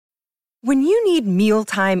When you need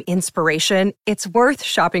mealtime inspiration, it's worth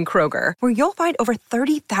shopping Kroger, where you'll find over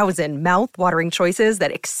 30,000 mouth-watering choices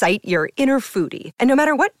that excite your inner foodie. And no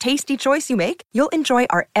matter what tasty choice you make, you'll enjoy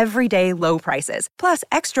our everyday low prices, plus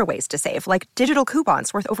extra ways to save, like digital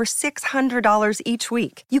coupons worth over $600 each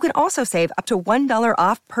week. You can also save up to $1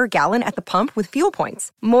 off per gallon at the pump with fuel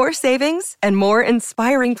points. More savings and more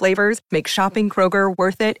inspiring flavors make shopping Kroger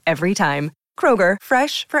worth it every time. Kroger,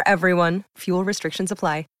 fresh for everyone. Fuel restrictions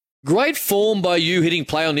apply. Great form by you hitting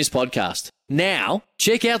play on this podcast. Now,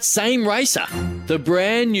 check out Same Racer, the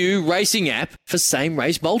brand new racing app for same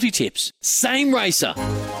race multi-tips. Same Racer.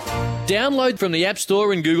 Download from the App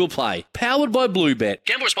Store and Google Play. Powered by Bluebet.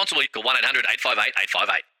 Gamble responsibly. Call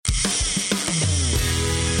 1-800-858-858.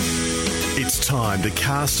 It's time to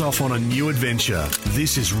cast off on a new adventure.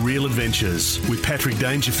 This is Real Adventures with Patrick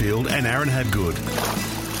Dangerfield and Aaron Habgood.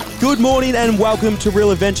 Good morning and welcome to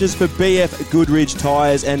Real Adventures for BF Goodrich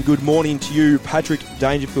Tyres, and good morning to you, Patrick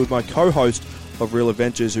Dangerfield, my co-host of Real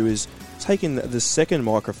Adventures, who is taking the second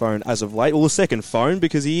microphone as of late, well, the second phone,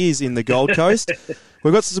 because he is in the Gold Coast.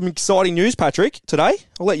 We've got some exciting news, Patrick, today.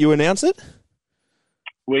 I'll let you announce it.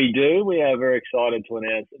 We do. We are very excited to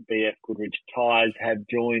announce that BF Goodrich Tyres have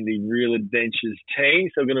joined the Real Adventures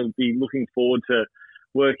team, so we're going to be looking forward to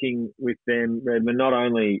working with them, Redmond, not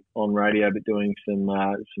only on radio but doing some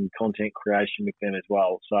content creation with them as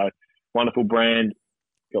well. So wonderful brand.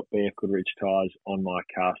 Got BF Goodrich Tyres on my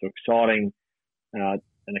car. So exciting and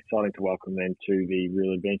exciting to welcome them to the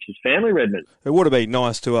Real Adventures family, Redmond. It would have been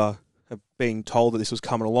nice to have been told that this was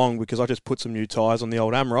coming along, because I just put some new tyres on the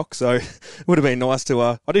old Amarok. So it would have been nice to.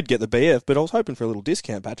 I did get the BF, but I was hoping for a little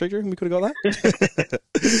discount, Patrick. Do you reckon we could have got that?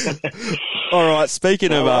 All right.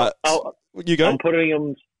 Speaking of, you go. I'm putting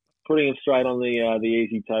them straight on the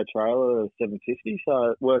Easy Tow trailer, 750.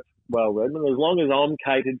 So it works well, Redmond. As long as I'm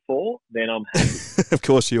catered for, then I'm happy. Of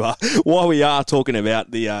course you are. While we are talking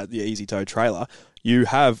about the Easy Tow trailer, you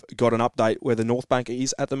have got an update where the North Bank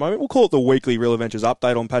is at the moment. We'll call it the weekly Real Adventures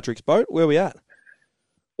update on Patrick's boat. Where are we at?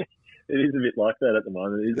 It is a bit like that at the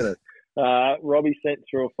moment, isn't it? Robbie sent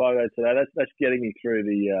through a photo today. That's getting me through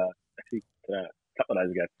actually a couple of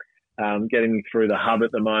days ago. Getting me through the hub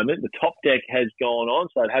at the moment. The top deck has gone on,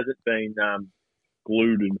 so it hasn't been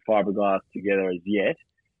glued and fiberglass together as yet,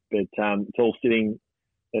 but it's all sitting.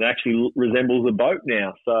 It actually resembles a boat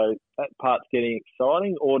now, so that part's getting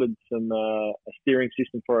exciting. Ordered a steering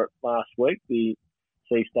system for it last week, the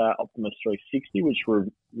Seastar Optimus 360, which we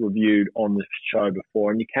reviewed on the show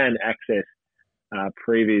before, and you can access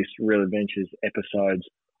previous Real Adventures episodes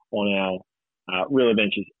on our Real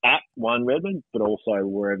Adventures app, One Redmond, but also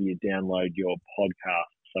wherever you download your podcast.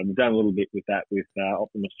 So we've done a little bit with that with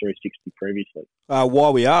Optimus 360 previously.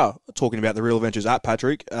 While we are talking about the Real Adventures app,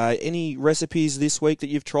 Patrick, any recipes this week that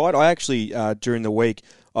you've tried? I actually, during the week,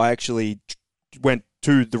 went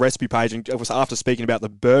to the recipe page, and after speaking about the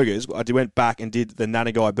burgers, I went back and did the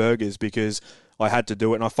Nanagai burgers because I had to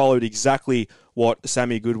do it, and I followed exactly what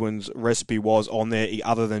Sammy Goodwin's recipe was on there,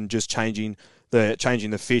 other than just changing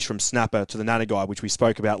the fish from snapper to the Nanagai, which we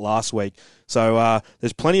spoke about last week. So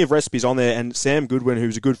there's plenty of recipes on there, and Sam Goodwin,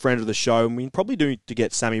 who's a good friend of the show, and we probably do need to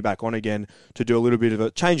get Sammy back on again to do a little bit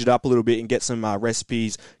of change it up a little bit and get some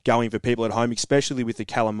recipes going for people at home, especially with the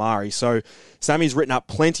calamari. So Sammy's written up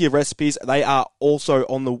plenty of recipes. They are also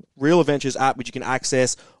on the Real Adventures app, which you can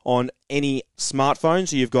access on any smartphone.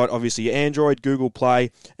 So you've got obviously your Android, Google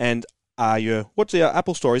Play, and what's the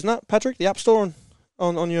Apple Store, isn't that, Patrick? The App Store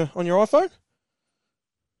on your iPhone?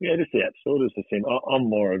 Yeah, just the App Store, just the same. I'm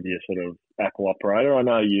more of your sort of Apple operator. I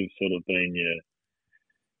know you've sort of been your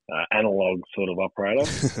analog sort of operator.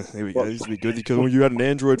 There we go. This will be good because you had an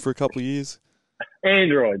Android for a couple of years.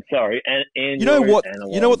 Android, sorry. Android, you know what?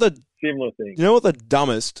 analog, you know what the similar thing. You know what the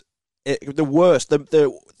dumbest,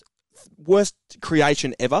 the worst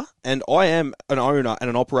creation ever. And I am an owner and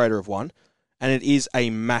an operator of one, and it is a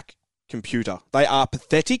Mac computer. They are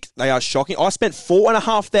pathetic. They are shocking. I spent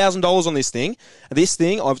 $4,500 on this thing. This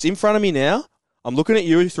thing, it's in front of me now. I'm looking at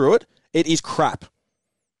you through it. It is crap.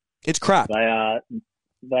 It's crap.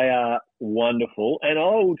 They are wonderful, and I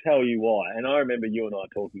will tell you why. And I remember you and I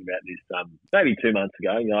talking about this maybe 2 months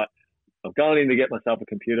ago. You're like, I'm going in to get myself a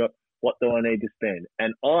computer. What do I need to spend?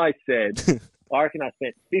 And I said, I reckon I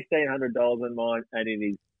spent $1,500 on mine, and it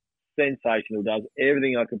is sensational. It does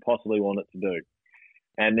everything I could possibly want it to do.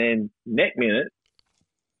 And then next minute,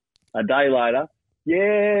 a day later,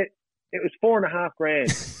 it was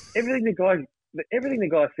 $4,500. Everything the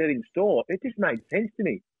guy said in store, it just made sense to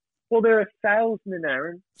me. Well, they're a salesman,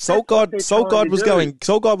 Aaron. Salt God was going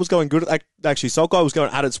good. Actually, Salt God was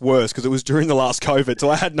going at its worst because it was during the last COVID, so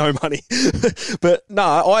I had no money. But no,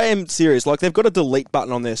 I am serious. Like, they've got a delete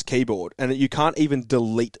button on their keyboard, and you can't even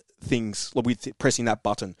delete things with pressing that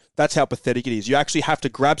button. That's how pathetic it is. You actually have to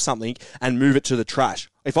grab something and move it to the trash.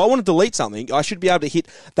 If I want to delete something, I should be able to hit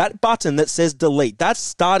that button that says delete. That's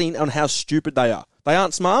starting on how stupid they are. They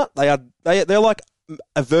aren't smart. They're like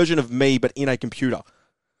a version of me, but in a computer.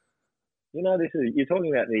 You know, you're talking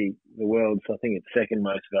about the world's, I think it's second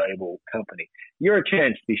most valuable company. You're a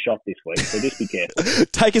chance to be shot this week, so just be careful.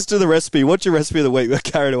 Take us to the recipe. What's your recipe of the week? We're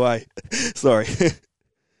carried away. Sorry.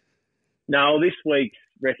 No, this week's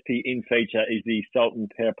recipe in feature is the salt and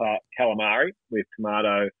pepper calamari with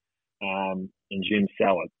tomato and Jim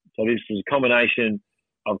salad. So this is a combination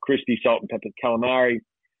of crispy salt and pepper calamari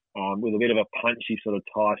with a bit of a punchy sort of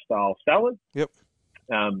Thai-style salad. Yep.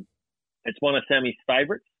 It's one of Sammy's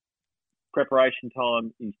favourites. Preparation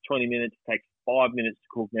time is 20 minutes. It takes 5 minutes to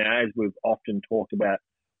cook. Now, as we've often talked about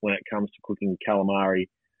when it comes to cooking calamari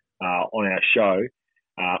on our show,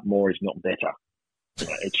 more is not better.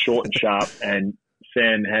 It's short and sharp, and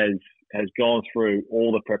Sam has gone through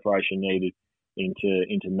all the preparation needed into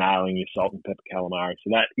nailing your salt and pepper calamari.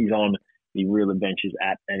 So that is on the Real Adventures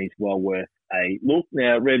app and is well worth a look.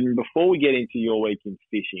 Now, Redden, before we get into your week in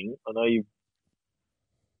fishing, I know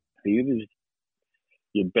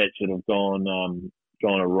your bets that have gone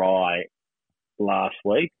awry last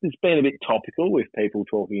week. It's been a bit topical with people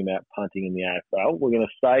talking about punting in the AFL. We're going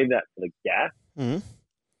to save that for the gap. Mm-hmm.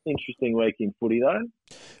 Interesting week in footy, though.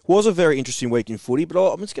 Was a very interesting week in footy, but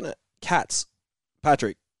I'm just going to... Cats.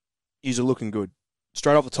 Patrick, yous are looking good.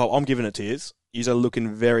 Straight off the top, I'm giving it to yous. Yous are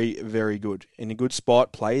looking very, very good. In a good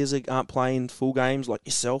spot. Players aren't playing full games like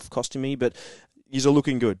yourself, costing me, but yous are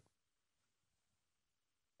looking good.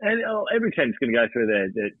 And every team's going to go through their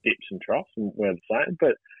dips and troughs, and we're the same.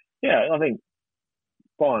 But, yeah, I think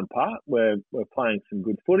by and part, we're playing some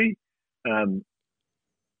good footy.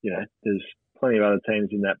 There's plenty of other teams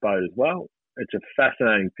in that boat as well. It's a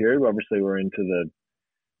fascinating period. Obviously, we're into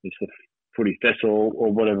this footy festival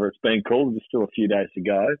or whatever it's been called. There's still a few days to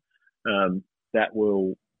go. That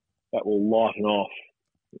will lighten off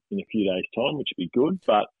in a few days' time, which would be good.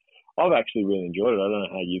 But I've actually really enjoyed it. I don't know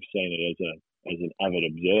how you've seen it as an avid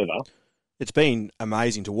observer. It's been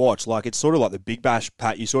amazing to watch. Like, it's sort of like the Big Bash,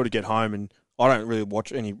 Pat. You sort of get home, and I don't really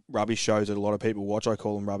watch any rubbish shows that a lot of people watch. I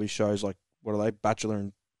call them rubbish shows. Like, what are they? Bachelor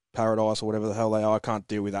in Paradise or whatever the hell they are. I can't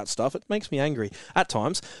deal with that stuff. It makes me angry at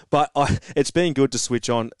times, but it's been good to switch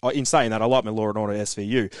on. In saying that, I like my Law and Order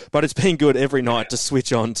SVU, but it's been good every night to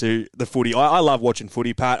switch on to the footy. I love watching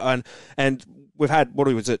footy, Pat, and we've had, what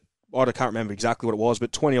was it? I can't remember exactly what it was,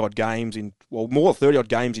 but 20-odd games more than 30-odd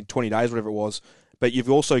games in 20 days, whatever it was. But you've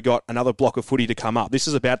also got another block of footy to come up. This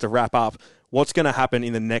is about to wrap up. What's going to happen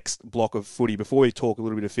in the next block of footy? Before we talk a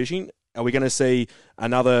little bit of fishing, are we going to see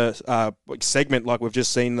another segment like we've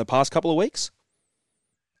just seen in the past couple of weeks?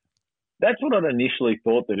 That's what I'd initially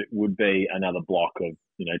thought, that it would be another block of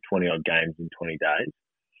 20-odd games in 20 days.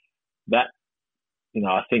 That,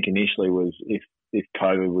 I think initially was if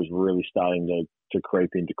COVID was really starting to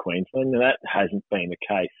creep into Queensland. And that hasn't been the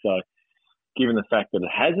case. So given the fact that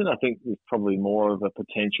it hasn't, I think there's probably more of a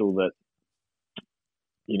potential that,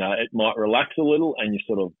 it might relax a little and you're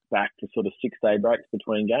sort of back to sort of 6-day breaks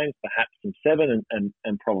between games, perhaps some 7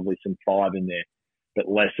 and probably some 5 in there, but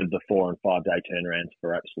less of the 4 and 5 day turnarounds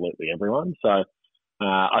for absolutely everyone. So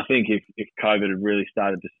I think if COVID had really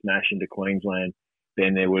started to smash into Queensland,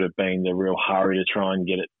 then there would have been the real hurry to try and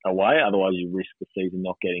get it away. Otherwise, you risk the season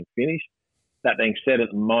not getting finished. That being said,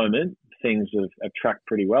 at the moment, things have tracked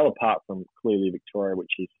pretty well, apart from clearly Victoria,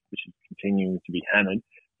 which is continuing to be hammered.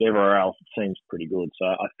 Everywhere else, it seems pretty good. So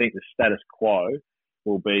I think the status quo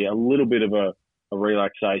will be a little bit of a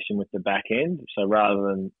relaxation with the back end. So rather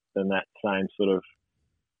than that same sort of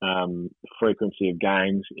frequency of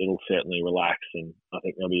games, it'll certainly relax, and I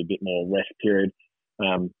think there'll be a bit more rest period.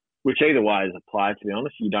 Which either way, as a player, to be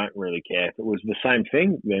honest, you don't really care. If it was the same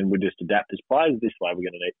thing, then we'd just adapt as players. This way,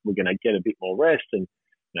 we're going to get a bit more rest, and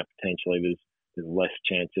potentially there's less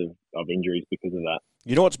chance of injuries because of that.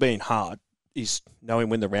 You know what's been hard is knowing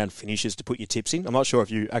when the round finishes to put your tips in. I'm not sure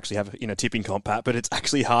if you actually have tipping comp, Pat, but it's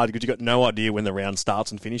actually hard because you've got no idea when the round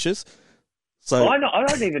starts and finishes. So I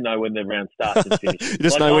don't even know when the round starts and finishes. You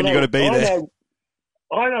just know when you've got to be there.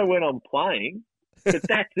 I know when I'm playing, but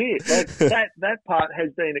that's it. Like that part has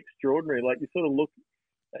been extraordinary. Like, you sort of look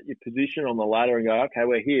at your position on the ladder and go, okay,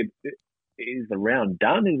 we're here. Is the round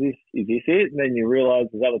done? Is this it? And then you realise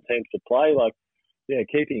there's other teams to play. Like,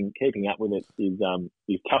 keeping up with it is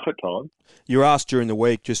tough at times. You were asked during the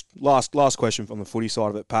week, just last question from the footy side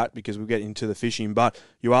of it, Pat, because we'll get into the fishing, but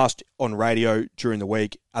you asked on radio during the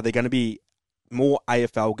week, are there going to be more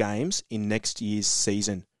AFL games in next year's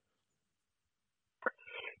season?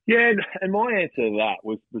 Yeah, and my answer to that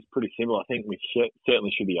was pretty simple. I think we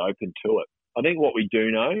certainly should be open to it. I think what we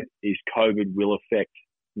do know is COVID will affect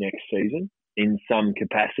next season in some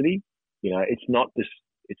capacity. You know, it's not just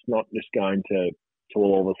going to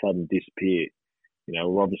all of a sudden disappear. You know,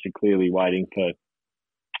 we're obviously clearly waiting for...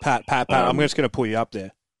 Pat, I'm just going to pull you up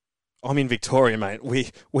there. I'm in Victoria, mate.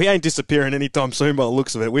 We ain't disappearing anytime soon by the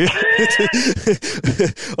looks of it.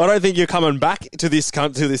 I don't think you're coming back to this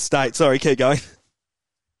state. Sorry, keep going.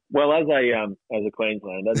 Well, as a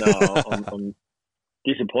Queenslander, no, I'm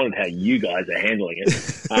disappointed how you guys are handling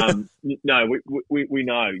it. No, we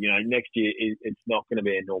know, you know, next year it's not going to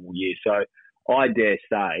be a normal year. So I dare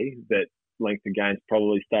say that length of games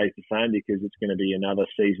probably stays the same because it's going to be another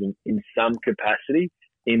season in some capacity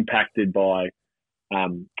impacted by,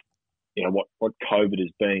 you know, what COVID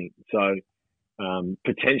has been. So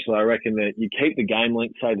potentially I reckon that you keep the game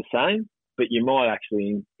length, say, the same, but you might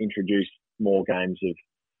actually introduce more games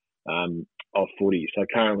of footy. So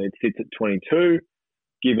currently it sits at 22.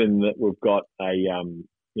 Given that we've got a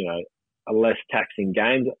less taxing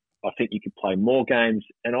game, I think you could play more games.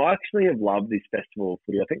 And I actually have loved this festival of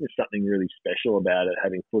footy. I think there's something really special about it,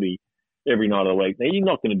 having footy every night of the week. Now, you're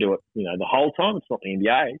not going to do it, you know, the whole time. It's not the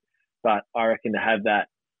NBA. But I reckon to have that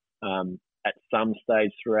at some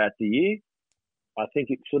stage throughout the year, I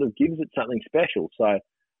think it sort of gives it something special. So,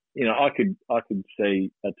 you know, I could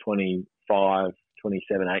see a 25,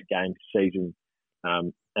 27, 8-game season.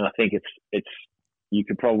 And I think it's you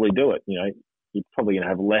could probably do it. You know, you're probably going to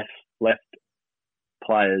have less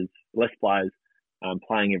players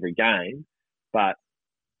playing every game, but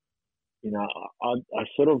you know, I've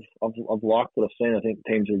liked what I've seen. I think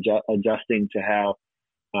teams are adjusting to how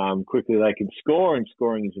quickly they can score, and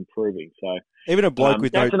scoring is improving. So even a bloke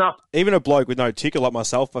with no ticker like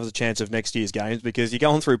myself has a chance of next year's games because you're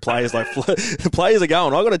going through players like the players are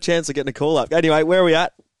going. I got a chance of getting a call up. Anyway, where are we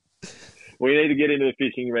at? We need to get into the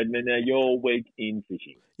fishing, Redmond. Now, your week in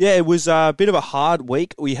fishing. Yeah, it was a bit of a hard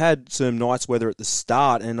week. We had some nice weather at the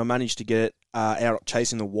start, and I managed to get out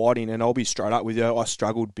chasing the whiting, and I'll be straight up with you. I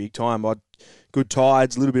struggled big time. Good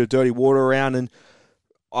tides, a little bit of dirty water around, and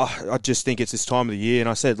I just think it's this time of the year. And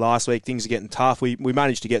I said last week, things are getting tough. We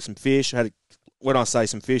managed to get some fish. When I say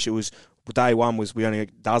some fish, it was day one was we only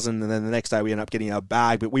got a dozen, and then the next day we ended up getting a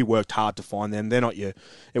bag, but we worked hard to find them. It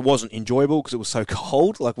wasn't enjoyable because it was so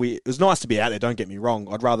cold. It was nice to be out there, don't get me wrong.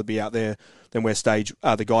 I'd rather be out there than where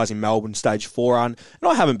the guys in Melbourne stage 4 are. And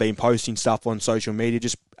I haven't been posting stuff on social media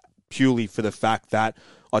just purely for the fact that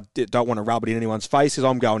I don't want to rub it in anyone's face because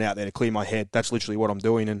I'm going out there to clear my head. That's literally what I'm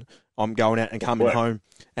doing, and I'm going out and coming home.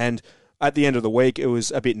 And at the end of the week, it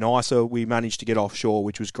was a bit nicer. We managed to get offshore,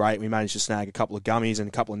 which was great. We managed to snag a couple of gummies and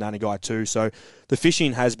a couple of nannygai too. So the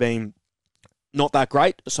fishing has been not that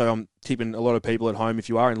great. So I'm tipping a lot of people at home, if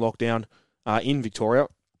you are in lockdown in Victoria,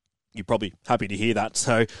 you're probably happy to hear that.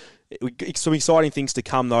 So some exciting things to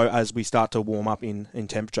come, though, as we start to warm up in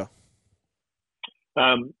temperature.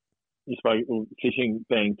 You spoke fishing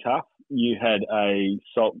being tough. You had a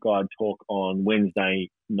salt guide talk on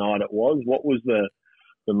Wednesday night, it was. What was the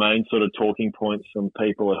main sort of talking points from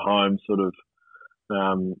people at home, sort of,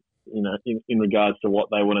 you know, in regards to what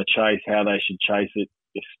they want to chase, how they should chase it,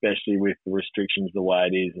 especially with the restrictions the way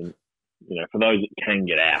it is, and, you know, for those that can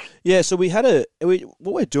get out. Yeah, so what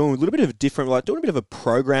we're doing, a little bit of a different, doing a bit of a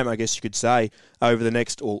program, I guess you could say, over the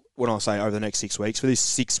next 6 weeks, for this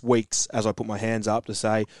 6 weeks, as I put my hands up to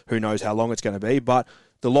say, who knows how long it's going to be, but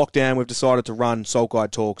the lockdown, we've decided to run Salt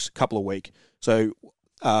Guide Talks a couple of weeks. So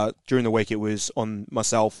during the week, it was on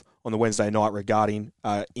myself on the Wednesday night regarding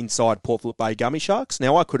inside Port Phillip Bay gummy sharks.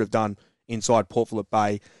 Now, I could have done inside Port Phillip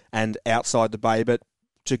Bay and outside the bay, but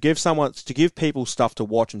to give people stuff to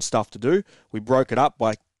watch and stuff to do, we broke it up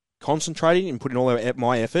by concentrating and putting all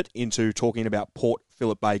my effort into talking about Port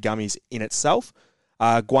Phillip Bay gummies in itself.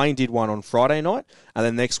 Gwayne did one on Friday night, and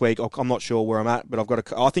then next week, I'm not sure where I'm at, but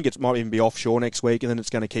I think it might even be offshore next week, and then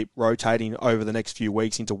it's going to keep rotating over the next few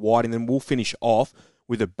weeks into white, and then we'll finish off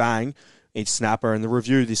with a bang. It's snapper, and the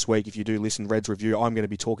review this week, if you do listen to Red's review, I'm going to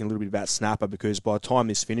be talking a little bit about snapper because by the time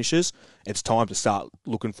this finishes, it's time to start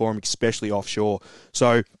looking for them, especially offshore.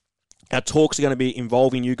 So our talks are going to be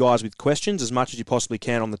involving you guys with questions as much as you possibly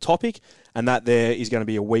can on the topic, and that there is going to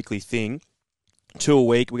be a weekly thing. 2 a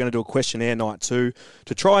week. We're going to do a questionnaire night too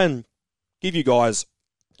to try and give you guys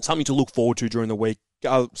something to look forward to during the week.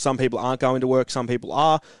 Some people aren't going to work, some people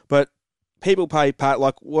are, but people pay, Pat,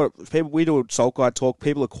 like what people we do a Salt Guide talk.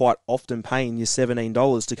 People are quite often paying you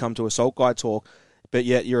 $17 to come to a Salt Guide talk, but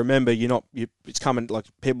yet you remember it's coming. Like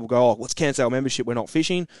people go, oh, let's cancel our membership. We're not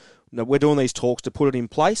fishing. No, we're doing these talks to put it in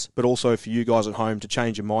place, but also for you guys at home to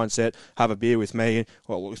change your mindset, have a beer with me.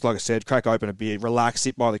 Well, like I said, crack open a beer, relax,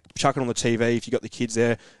 chuck it on the TV if you got the kids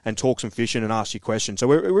there, and talk some fishing and ask you questions. So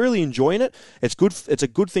we're really enjoying it. It's good. It's a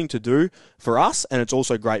good thing to do for us, and it's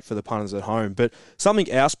also great for the punters at home. But something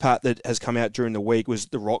else, Pat, that has come out during the week was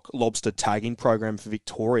the Rock Lobster tagging program for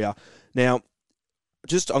Victoria. Now,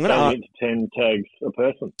 I'm going to 10 tags a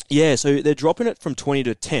person. Yeah, so they're dropping it from 20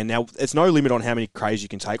 to 10. Now, there's no limit on how many crays you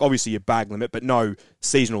can take. Obviously, your bag limit, but no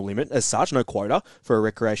seasonal limit as such, no quota for a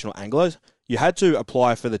recreational angler. You had to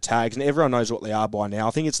apply for the tags, and everyone knows what they are by now.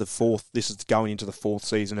 I think it's the fourth. This is going into the fourth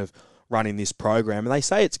season of running this program, and they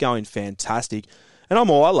say it's going fantastic. And I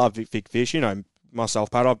love Vic Fish. You know myself,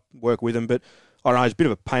 Pat. I work with them, but I don't know, it's a bit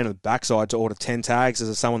of a pain in the backside to order 10 tags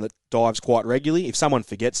as someone that dives quite regularly. If someone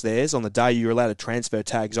forgets theirs, on the day you're allowed to transfer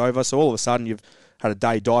tags over, so all of a sudden you've had a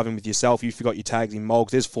day diving with yourself, you forgot your tags in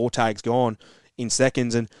Mogs, there's 4 tags gone in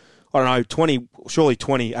seconds, and I don't know, surely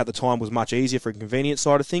 20 at the time was much easier for a convenience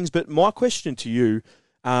side of things. But my question to you,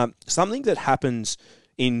 something that happens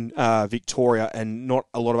in Victoria and not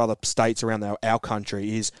a lot of other states around our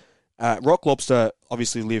country is rock lobster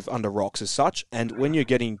obviously live under rocks as such, and when you're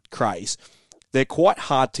getting crays, they're quite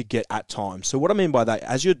hard to get at times. So what I mean by that,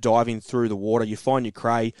 as you're diving through the water, you find your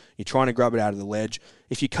cray, you're trying to grab it out of the ledge.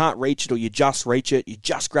 If you can't reach it or you just reach it, you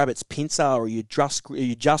just grab its pincer or you just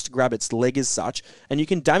grab its leg as such, and you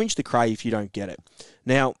can damage the cray if you don't get it.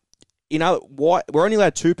 Now, we're only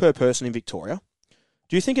allowed 2 per person in Victoria.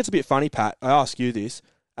 Do you think it's a bit funny, Pat? I ask you this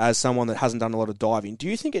as someone that hasn't done a lot of diving. Do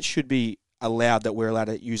you think it should be allowed that we're allowed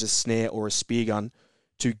to use a snare or a spear gun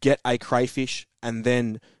to get a crayfish, and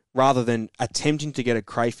then rather than attempting to get a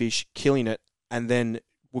crayfish, killing it, and then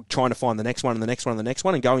trying to find the next one and the next one and the next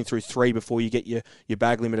one and going through 3 before you get your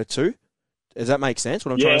bag limit of 2? Does that make sense,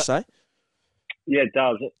 what I'm trying to say? Yeah, it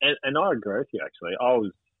does. And I agree with you, actually. I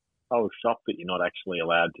was shocked that you're not actually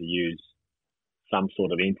allowed to use some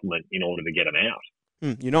sort of implement in order to get them out.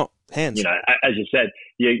 You're not. Hands. You know, as you said,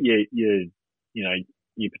 you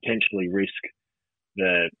potentially risk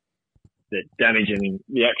the damaging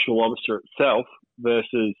the actual lobster itself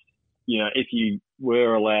versus, if you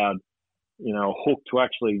were allowed, a hook to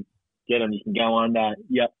actually get them, you can go under.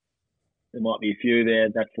 Yep, there might be a few there.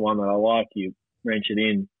 That's the one that I like. You wrench it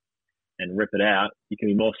in and rip it out. You can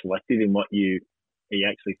be more selective in what you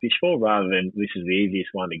actually fish for rather than this is the easiest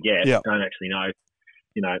one to get. Yep. Don't actually know,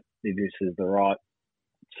 if this is the right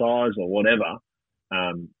size or whatever.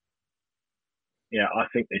 I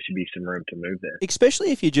think there should be some room to move there.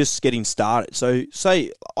 Especially if you're just getting started. So, I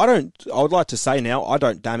would like to say now, I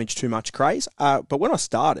don't damage too much crays, but when I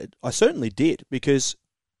started, I certainly did, because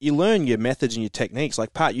you learn your methods and your techniques.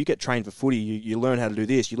 Like, Pat, you get trained for footy, you learn how to do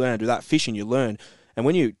this, you learn how to do that. Fishing, you learn. And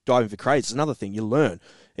when you dive for crays, it's another thing, you learn.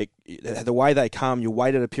 The way they come, you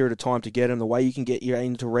wait at a period of time to get them, the way you can get your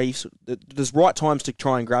into reefs, there's right times to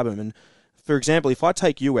try and grab them. And, for example, if I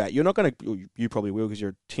take you out, you're not going to, you probably will because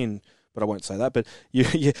you're a tin, but I won't say that. But you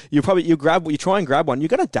try and grab one, you're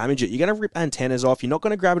going to damage it. You're going to rip antennas off. You're not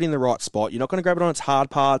going to grab it in the right spot. You're not going to grab it on its hard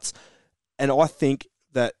parts. And I think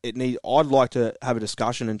that I'd like to have a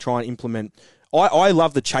discussion and try and implement. I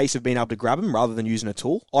love the chase of being able to grab them rather than using a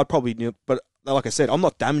tool. But like I said, I'm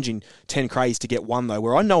not damaging 10 crays to get one though,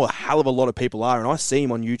 where I know a hell of a lot of people are, and I see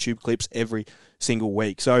them on YouTube clips every single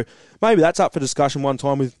week. So maybe that's up for discussion one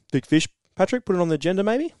time with Big Fish. Patrick, put it on the agenda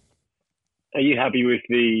maybe. Are you happy with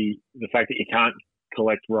the fact that you can't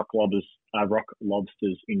collect rock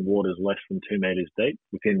lobsters in waters less than 2 meters deep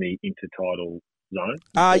within the intertidal zone?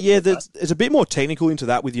 There's a bit more technical into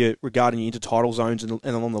that with you regarding your intertidal zones and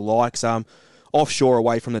along the likes. Offshore,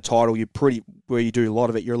 away from the tidal, where you do a lot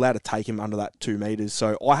of it, you're allowed to take him under that 2 meters.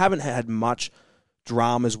 So I haven't had much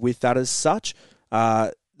dramas with that as such.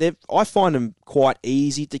 I find them quite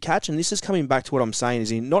easy to catch, and this is coming back to what I'm saying,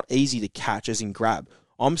 is in not easy to catch as in grab.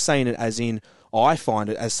 I'm saying it as in, I find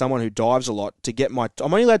it as someone who dives a lot to get I'm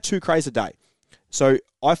only allowed 2 crays a day. So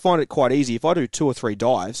I find it quite easy. If I do 2 or 3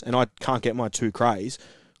 dives and I can't get my 2 crays,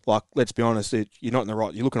 like, let's be honest, you're not in the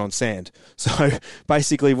right, you're looking on sand. So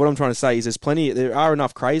basically what I'm trying to say is there are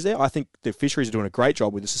enough crays there. I think the fisheries are doing a great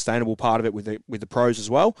job with the sustainable part of it with the pros as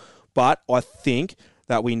well. But I think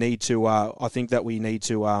that we need to, I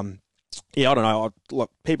don't know.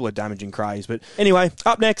 Look, people are damaging crays. But anyway,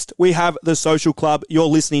 up next, we have The Social Club. You're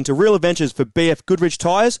listening to Real Adventures for BF Goodrich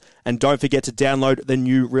Tyres. And don't forget to download the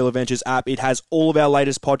new Real Adventures app. It has all of our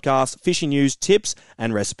latest podcasts, fishing news, tips,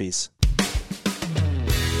 and recipes.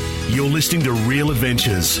 You're listening to Real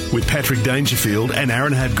Adventures with Patrick Dangerfield and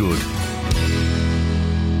Aaron Hadgood.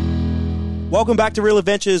 Welcome back to Real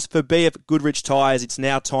Adventures for BF Goodrich Tyres. It's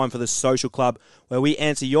now time for the Social Club, where we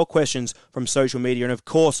answer your questions from social media and, of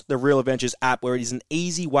course, the Real Adventures app, where it is an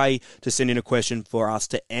easy way to send in a question for us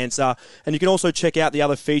to answer. And you can also check out the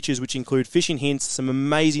other features, which include fishing hints, some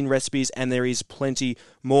amazing recipes, and there is plenty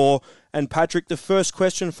more. And, Patrick, the first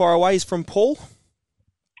question far away is from Paul.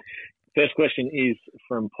 First question is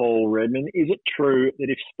from Paul Redmond. Is it true that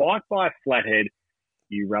if spiked by a flathead,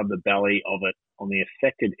 you rub the belly of it on the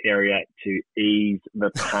affected area to ease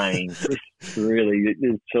the pain? This really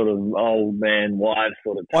is sort of old man, wives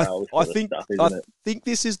sort of tale stuff, isn't it? I think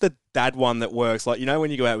this is the dad one that works. Like, you know,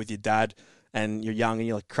 when you go out with your dad and you're young and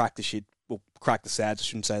you like crack the shit, well, crack the sads, I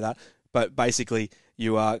shouldn't say that. But basically,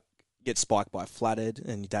 you get spiked by a flathead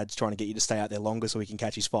and your dad's trying to get you to stay out there longer so he can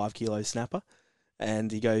catch his 5 kilo snapper.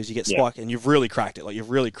 And he goes, you get spiked, and you've really cracked it. Like,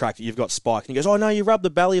 you've really cracked it. You've got spiked. And he goes, oh, no, you rubbed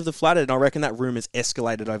the belly of the flathead. And I reckon that rumour's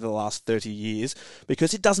escalated over the last 30 years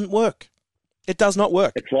because it doesn't work. It does not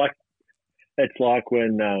work. It's like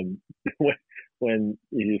when when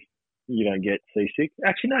you don't get seasick.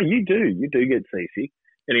 Actually, no, you do. You do get seasick.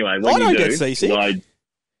 Anyway, when I don't get seasick.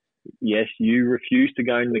 Yes, you refuse to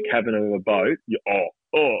go in the cabin of a boat.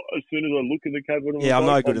 As soon as I look in the cabin of a boat. Yeah, I'm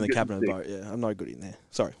no good in the cabin of a boat. Yeah, I'm no good in there.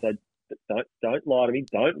 Sorry. So, Don't lie to me.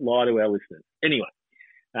 Don't lie to our listeners. Anyway,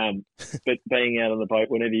 but being out on the boat,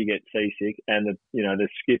 whenever you get seasick, and the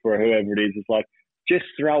skipper or whoever it is like, just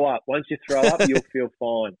throw up. Once you throw up, you'll feel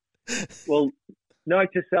fine. Well, note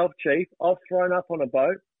to self, Chief. I've thrown up on a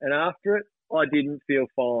boat, and after it, I didn't feel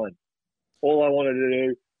fine. All I wanted to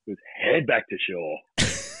do was head back to shore.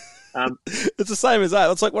 It's the same as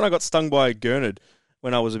that. It's like when I got stung by a gurnard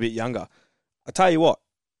when I was a bit younger. I tell you what,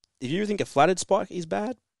 if you think a flathead spike is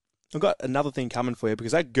bad, I've got another thing coming for you,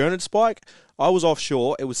 because that gurnard spike, I was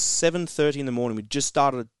offshore. It was 7:30 in the morning. We just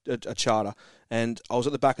started a charter, and I was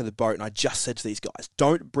at the back of the boat, and I just said to these guys,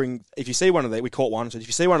 if you see one of these, we caught one, and said, if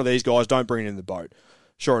you see one of these guys, don't bring it in the boat.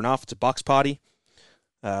 Sure enough, it's a bucks party.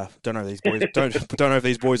 Don't know if these boys don't know if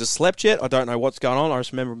these boys have slept yet. I don't know what's going on. I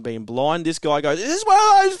just remember being blind. This guy goes, "Is this one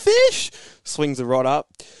of those fish?" Swings the rod up.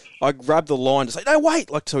 I grabbed the line to say, "No,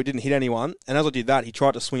 wait!" So he didn't hit anyone. And as I did that, he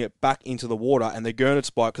tried to swing it back into the water, and the gurnard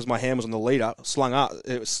spike, because my hand was on the leader, slung up.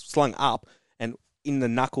 It was slung up, and in the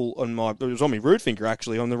knuckle it was on my root finger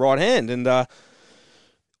actually on the right hand, and I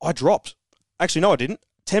dropped. Actually, no, I didn't.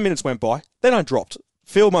 10 minutes went by. Then I dropped.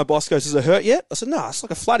 Phil, my boss, goes, "Is it hurt yet?" I said, "No, it's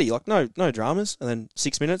like a flatty." Like, no dramas. And then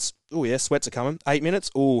 6 minutes. Oh, yeah, sweats are coming. 8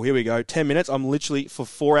 minutes. Oh, here we go. 10 minutes. I'm literally, for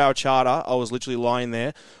 4-hour charter, I was literally lying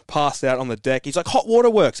there, passed out on the deck. He's like, "Hot water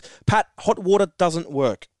works." Pat, hot water doesn't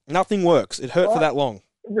work. Nothing works. It hurt for that long.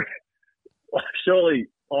 Surely,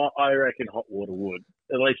 I reckon hot water would.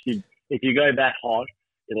 At least if you go that hot,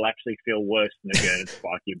 it'll actually feel worse than a gurnard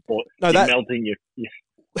spike. You're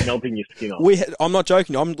melting your skin off. I'm not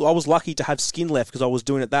joking. I was lucky to have skin left because I was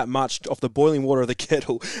doing it that much off the boiling water of the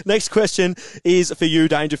kettle. Next question is for you,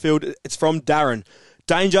 Dangerfield. It's from Darren.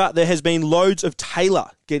 Danger, there has been loads of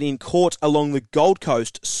tailor getting caught along the Gold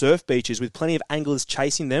Coast surf beaches with plenty of anglers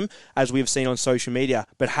chasing them, as we have seen on social media.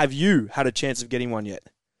 But have you had a chance of getting one yet?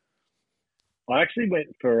 I actually went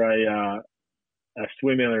for a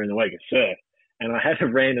swim earlier in the week, a surf. And I had a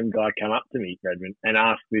random guy come up to me, Redmond, and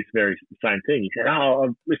ask this very same thing. He said, "Oh,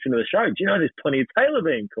 I've listened to the show. Do you know there's plenty of tailor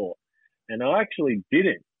being caught?" And I actually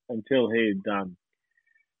didn't until he'd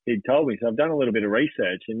told me. So I've done a little bit of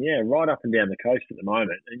research, and yeah, right up and down the coast at the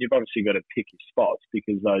moment. And you've obviously got to pick your spots,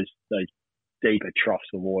 because those deeper troughs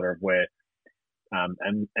of water where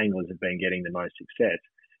anglers have been getting the most success.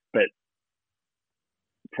 But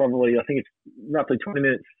probably, I think it's roughly 20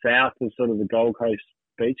 minutes south of sort of the Gold Coast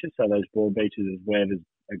beaches, so those broad beaches is where there's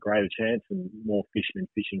a greater chance and more fishermen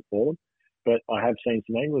fishing for them. But I have seen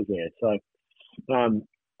some anglers there, so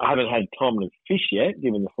I haven't had time to fish yet,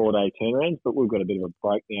 given the 4-day turnarounds. But we've got a bit of a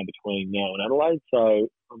break now between now and Adelaide, so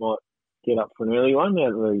I might get up for an early one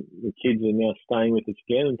now that the kids are now staying with us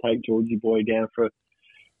again, and take Georgie boy down for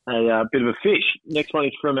a bit of a fish. Next one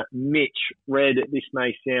is from Mitch. Red, this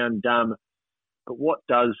may sound dumb, but what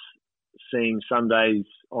does seem some days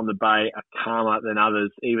on the bay are calmer than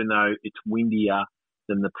others, even though it's windier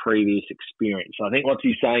than the previous experience? So I think what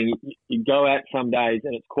he's saying, you go out some days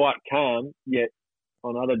and it's quite calm, yet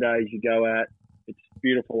on other days you go out, it's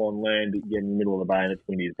beautiful on land, but you get in the middle of the bay and it's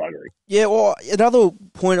windy as buggery. Yeah, well, another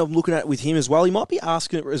point I'm looking at with him as well, he might be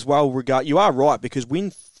asking as well, you are right, because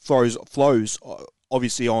wind flows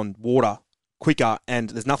obviously on water quicker,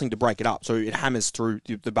 and there's nothing to break it up. So it hammers through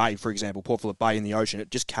the bay, for example, Port Phillip Bay in the ocean.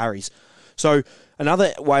 It just carries. So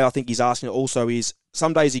another way I think he's asking it also is,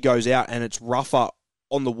 some days he goes out and it's rougher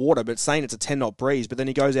on the water, but saying it's a 10-knot breeze, but then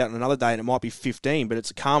he goes out on another day and it might be 15, but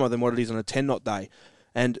it's calmer than what it is on a 10-knot day.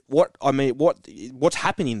 And what's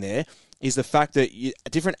happening there is the fact that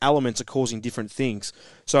different elements are causing different things.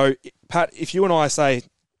 So, Pat, if you and I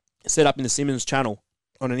set up in the Simmons Channel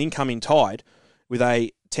on an incoming tide with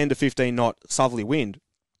a 10 to 15 knot southerly wind,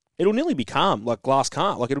 it'll nearly be calm, like glass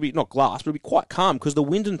calm. Like it'll be not glass, but it'll be quite calm because the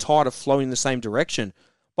wind and tide are flowing in the same direction.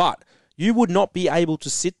 But you would not be able to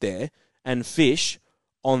sit there and fish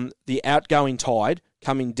on the outgoing tide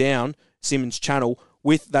coming down Simmons Channel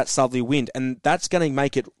with that southerly wind, and that's going to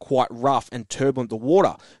make it quite rough and turbulent, the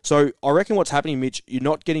water. So I reckon what's happening, Mitch, you're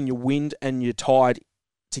not getting your wind and your tide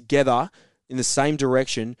together in the same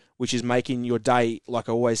direction, which is making your day, like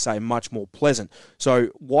I always say, much more pleasant. So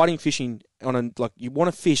whiting fishing you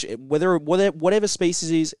want to fish whatever species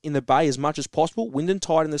is in the bay as much as possible, wind and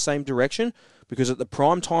tide in the same direction, because at the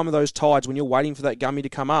prime time of those tides, when you're waiting for that gummy to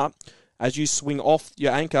come up, as you swing off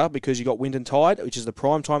your anchor because you got wind and tide, which is the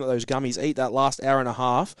prime time that those gummies eat, that last hour and a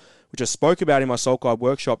half, which I spoke about in my Salt Guide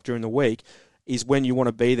workshop during the week, is when you want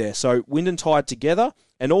to be there. So wind and tide together,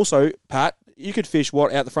 and also, Pat, you could fish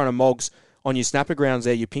out the front of Moggs on your snapper grounds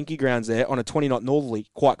there, your pinky grounds there, on a 20-knot northerly,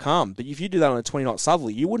 quite calm. But if you do that on a 20-knot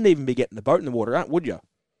southerly, you wouldn't even be getting the boat in the water, would you?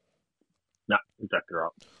 No, exactly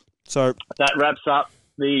right. So that wraps up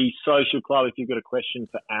the social club. If you've got a question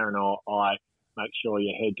for Aaron or I, make sure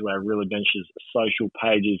you head to our Real Adventures social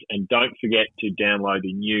pages, and don't forget to download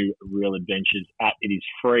the new Real Adventures app. It is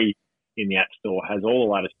free in the App Store, has all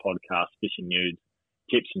the latest podcasts, fishing news,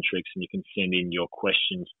 tips and tricks, and you can send in your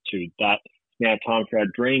questions to that. Now time for our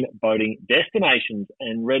dream boating destinations,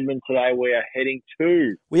 and Redmond, today we are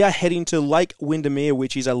heading to Lake Windermere,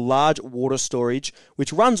 which is a large water storage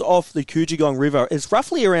which runs off the Coogegong River. It's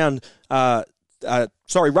roughly around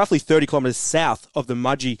roughly 30 kilometres south of the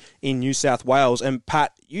Mudgee in New South Wales. And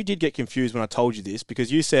Pat, you did get confused when I told you this,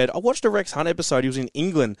 because you said, I watched a Rex Hunt episode, he was in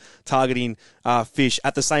England targeting fish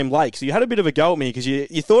at the same lake. So you had a bit of a go at me because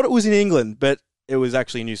you thought it was in England, but it was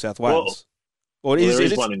actually in New South Wales. Well, there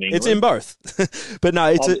is one in England. It's in both. But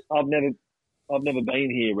no, I've never been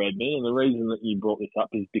here, Redmond, and the reason that you brought this up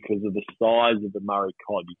is because of the size of the Murray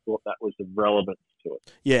cod. You thought that was of relevance to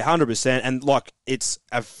it. Yeah, 100%. And it's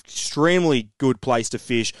an extremely good place to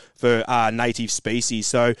fish for native species.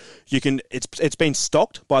 So it's been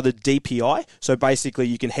stocked by the DPI. So basically,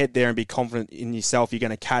 you can head there and be confident in yourself. You're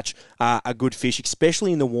going to catch a good fish,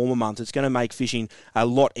 especially in the warmer months. It's going to make fishing a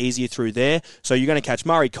lot easier through there. So you're going to catch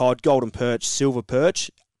Murray cod, golden perch, silver perch.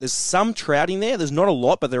 There's some trout in there. There's not a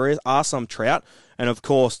lot, but there are some trout. And, of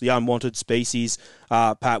course, the unwanted species,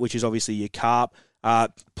 Pat, which is obviously your carp.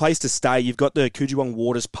 Place to stay, you've got the Coogewong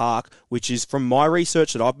Waters Park, which is, from my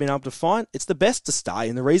research that I've been able to find, it's the best to stay.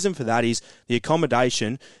 And the reason for that is the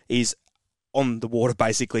accommodation is on the water,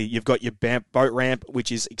 basically. You've got your boat ramp,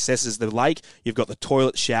 which accesses the lake. You've got the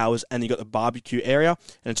toilet, showers, and you've got the barbecue area.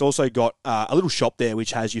 And it's also got a little shop there,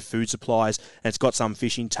 which has your food supplies, and it's got some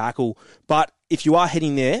fishing tackle. But if you are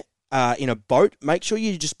heading there in a boat, make sure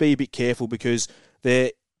you just be a bit careful, because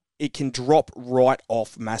it can drop right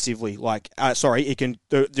off massively.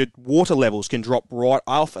 The water levels can drop right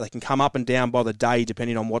off. They can come up and down by the day,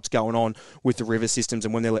 depending on what's going on with the river systems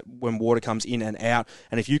and when water comes in and out.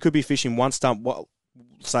 And if you could be fishing one stump,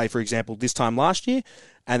 say, for example, this time last year,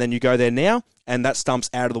 and then you go there now, and that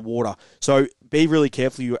stump's out of the water. So be really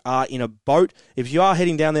careful. You are in a boat. If you are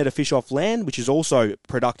heading down there to fish off land, which is also a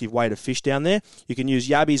productive way to fish down there, you can use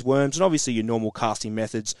yabbies, worms, and obviously your normal casting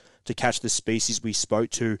methods to catch the species we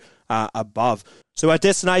spoke to above. So our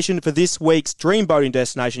destination for this week's dream boating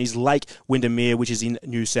destination is Lake Windermere, which is in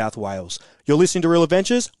New South Wales. You're listening to Real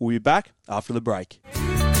Adventures. We'll be back after the break.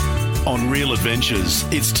 On Real Adventures,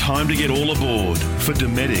 it's time to get all aboard for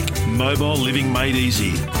Dometic, mobile living made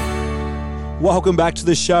easy. Welcome back to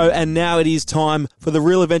the show, and now it is time for the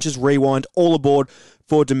Real Adventures Rewind. All aboard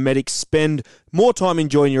for Dometic. Spend more time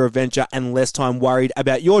enjoying your adventure and less time worried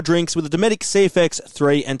about your drinks with the Dometic CFX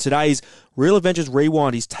 3. And today's Real Adventures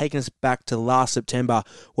Rewind is taking us back to last September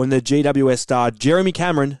when the GWS star Jeremy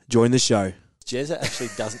Cameron joined the show. Jezza actually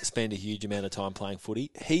doesn't spend a huge amount of time playing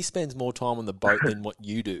footy. He spends more time on the boat than what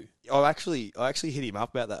you do. I actually hit him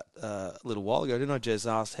up about that a little while ago, didn't I, Jez?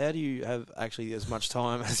 Asked, how do you have actually as much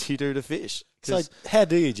time as you do to fish? So how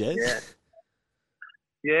do you, Jez?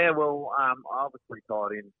 Yeah, well, I obviously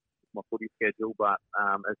tied in my footy schedule, but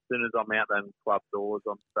as soon as I'm out them club doors,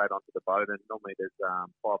 I'm straight onto the boat, and normally there's 5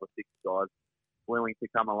 or 6 guys willing to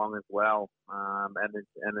come along as well, and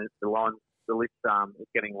the list is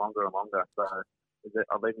getting longer and longer. So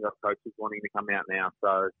I've even got coaches wanting to come out now.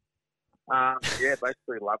 So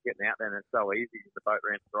basically love getting out there, and it's so easy. The boat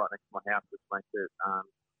ramp's right next to my house, which makes it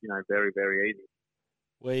very, very easy.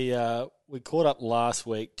 We caught up last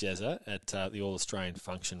week, Jezza, at the All-Australian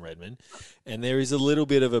Function, Redmond, and there is a little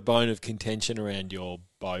bit of a bone of contention around your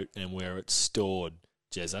boat and where it's stored,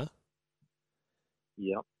 Jezza.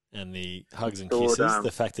 Yep. And the hugs and Stored, kisses,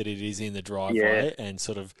 the fact that it is in the driveway and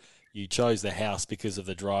sort of you chose the house because of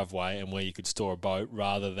the driveway and where you could store a boat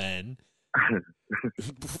rather than...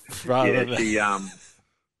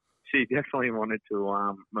 She definitely wanted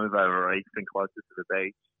to move over east and closer to the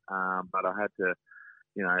beach, but I had to,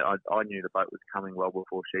 I knew the boat was coming well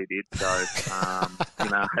before she did, so I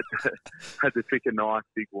had to pick a nice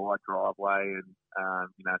big wide driveway and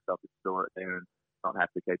so I could store it there and not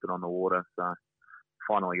have to keep it on the water. So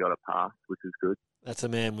finally got it passed, which is good. That's a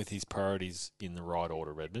man with his priorities in the right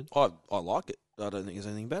order, Redmond. I like it. I don't think there's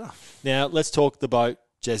anything better. Now let's talk the boat,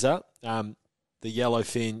 Jezza. The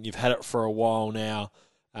Yellowfin. You've had it for a while now.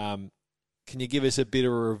 Can you give us a bit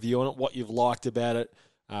of a review on it, what you've liked about it?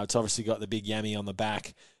 It's obviously got the big yammy on the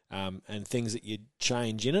back and things that you'd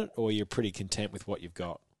change in it, or you're pretty content with what you've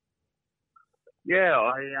got? Yeah,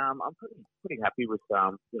 I'm pretty happy with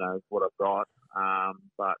what I've got.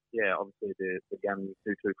 But yeah, obviously the Yammy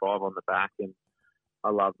 225 on the back, and I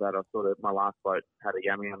love that. My last boat had a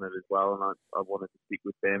Yammy on it as well, and I wanted to stick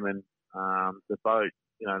with them. And the boat,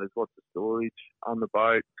 there's lots of storage on the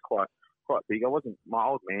boat. It's quite big. My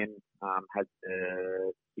old man had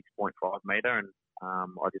a 6.5 metre, and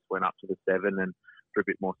I just went up to the 7 and for a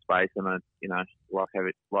bit more space, and I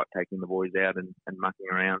like taking the boys out and mucking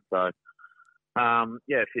around. So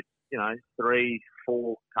it fits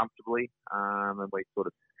 3-4 comfortably, and we sort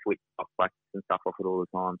of flick off plastics and stuff off it all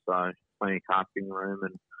the time. So plenty of casting room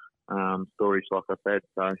and storage, like I said.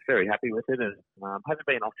 So very happy with it, and haven't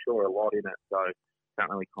been offshore a lot in it, so can't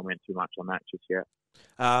really comment too much on that just yet.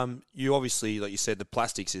 You obviously, like you said, the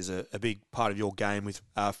plastics is a big part of your game with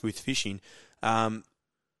fishing.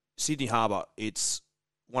 Sydney Harbour, it's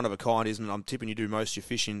one of a kind, isn't it? I'm tipping you do most of your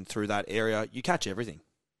fishing through that area. You catch everything.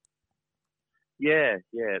 Yeah.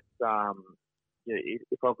 It's,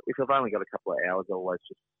 if I've only got a couple of hours, I always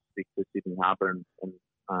just stick to Sydney Harbour and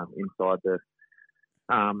inside the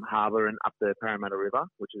harbour and up the Parramatta River,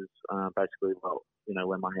 which is basically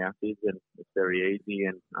where my house is, and it's very easy.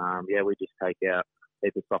 And we just take out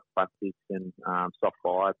either soft plastics and soft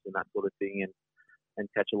fives and that sort of thing, and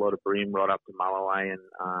catch a lot of bream right up to Mulloway, and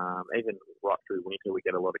even right through winter we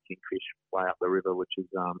get a lot of kingfish way up the river, which is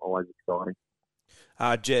always exciting.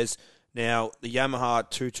 Jez, now the Yamaha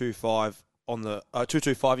 225 on the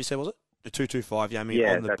 225, you said, was it? The 225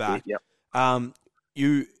 Yami on the back. It, yep.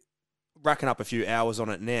 You racking up a few hours on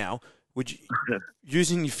it now. Would you,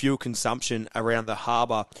 using your fuel consumption around the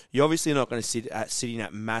harbour, you're obviously not going to sit sitting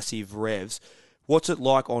at massive revs. What's it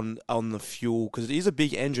like on the fuel? Because it is a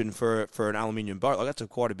big engine for an aluminium boat. Like, that's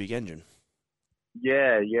quite a big engine.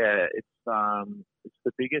 Yeah. It's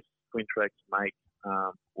the biggest Quintrex make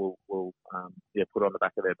will put on the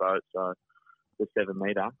back of their boat. So the 7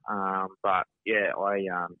 metre. But yeah,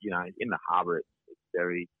 in the harbour it's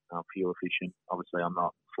very fuel efficient. Obviously, I'm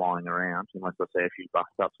not flying around unless I see a few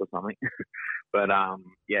bust ups or something. But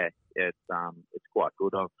it's quite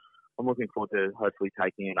good. I'm looking forward to hopefully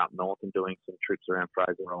taking it up north and doing some trips around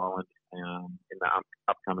Fraser Island in the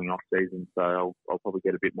upcoming off season. So I'll probably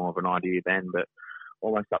get a bit more of an idea then. But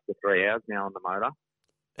almost up to 3 hours now on the motor.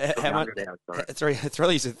 How much? It's really,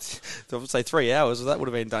 I would say 3 hours. That would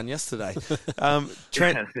have been done yesterday.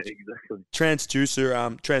 Exactly.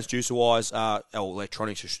 Transducer wise,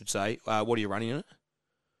 electronics, I should say. What are you running in it?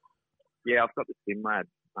 Yeah, I've got the Simrad.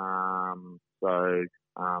 I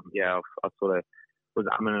sort of was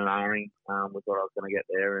umming and ahhing with what I was going to get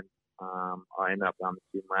there, and I ended up going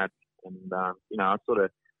the Simrad. And I sort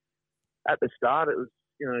of at the start it was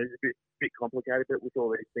a bit complicated, but with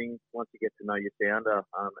all these things, once you get to know your sounder,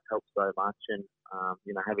 it helps so much. And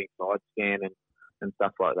having side scan and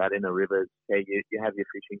stuff like that in the rivers, you have your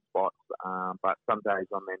fishing spots, but some days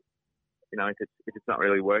on them, if it's not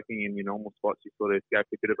really working in your normal spots, you sort of go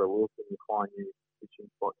for a bit of a look and you find new fishing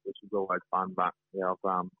spots, which is always fun. But yeah,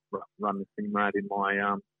 I've run the Simrad in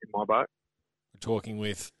my boat. We're talking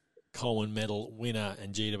with Coleman Medal winner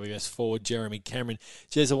and GWS forward Jeremy Cameron.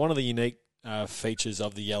 Jez, one of the unique features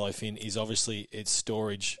of the Yellowfin is obviously its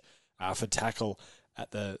storage for tackle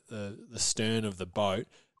at the stern of the boat.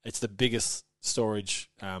 It's the biggest storage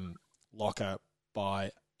locker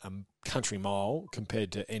by a country mile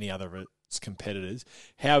compared to any other of its competitors.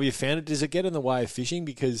 How have you found it? Does it get in the way of fishing?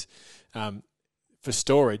 Because for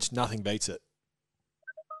storage, nothing beats it.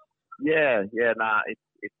 It's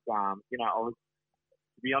I was,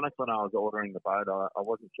 to be honest, when I was ordering the boat, I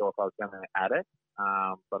wasn't sure if I was going to add it,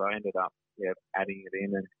 but I ended up adding it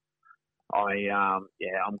in, and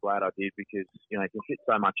I'm glad I did because you can fit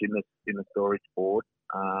so much in the storage board,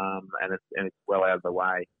 and it's well out of the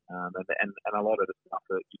way, and a lot of the stuff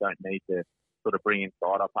that you don't need to sort of bring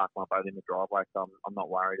inside. I park my boat in the driveway, so I'm not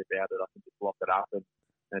worried about it. I can just lock it up and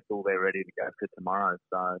it's all there ready to go for tomorrow.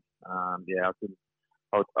 So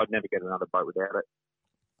I'd never get another boat without it.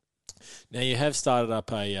 Now, you have started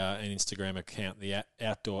up an Instagram account, The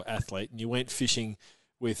Outdoor Athlete, and you went fishing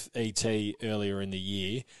with ET earlier in the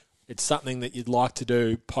year. It's something that you'd like to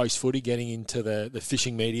do post-footy, getting into the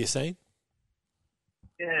fishing media scene?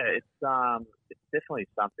 Yeah, it's definitely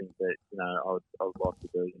something that, I would like to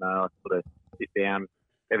do. I sort of sit down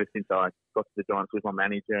ever since I got to the Giants with my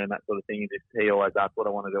manager and that sort of thing. He always asked what I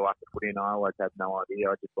want to do after footy, and I always had no idea.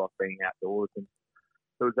 I just like being outdoors. And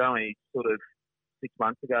it was only sort of 6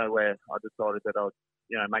 months ago where I decided that I would,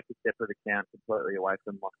 make a separate account completely away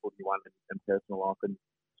from my footy one and personal life, and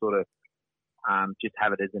sort of just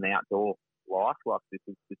have it as an outdoor life. Like this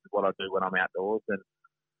is what I do when I'm outdoors, and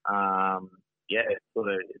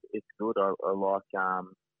it's good. I like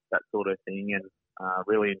that sort of thing, and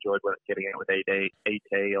really enjoyed getting out with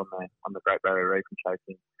ET on the Great Barrier Reef and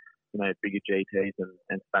chasing, bigger GTs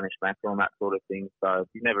and Spanish mackerel and that sort of thing. So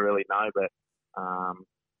you never really know, but I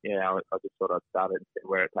just thought I'd start it and see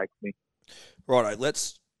where it takes me. Righto,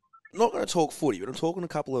 not going to talk footy, but I'm talking a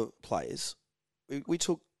couple of players. We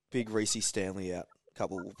took Big Reece Stanley out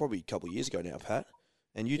probably a couple of years ago now, Pat.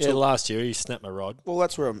 And last year he snapped my rod. Well,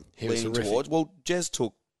 that's where I'm leaning towards. Well, Jez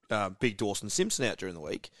took Big Dawson Simpson out during the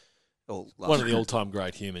week. One of the all-time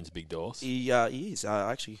great humans, Big Dawes. He is,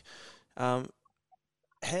 actually. Did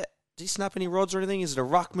he snap any rods or anything? Is it a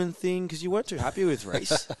ruckman thing? Because you weren't too happy with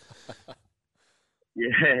Reece.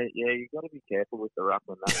 Yeah, you've got to be careful with the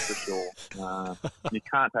ruckman, that's for sure. You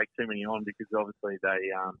can't take too many on because obviously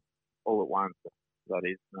they, all at once, that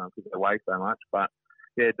is, because they weigh so much. But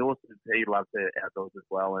yeah, Dawson, he loves the outdoors as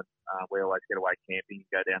well, and we always get away camping,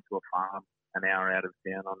 go down to a farm an hour out of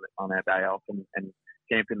town on our day off and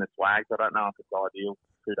camp in the swags. I don't know if it's ideal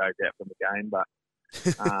 2 days out from the game, but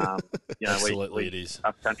absolutely it is.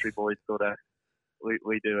 Us country boys sort of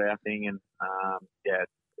we do our thing, and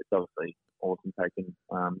it's obviously awesome taking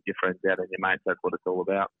your friends out and your mates. That's what it's all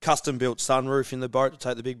about. Custom built sunroof in the boat to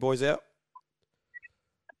take the big boys out.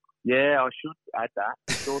 Yeah, I should add that.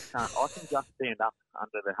 I can just stand up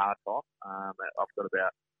under the hard top. I've got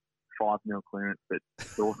about 5 mil clearance, but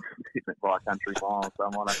Dawson isn't by a country mile, so I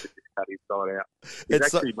might have to just cut his side out. He's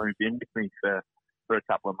actually moved in with me for a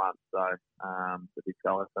couple of months, so the big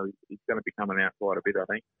fella, so he's going to be coming out quite a bit, I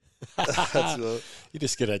think. You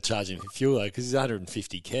just got to charge him for fuel, though, because he's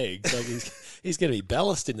 150 kegs. Like he's going to be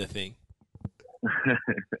ballast in the thing.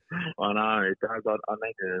 I know, it does. I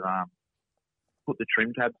need to put the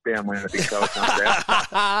trim tabs down when the big fella comes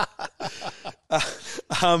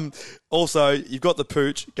out. Also, you've got the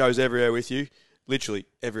pooch, goes everywhere with you, literally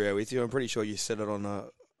everywhere with you. I'm pretty sure you said it on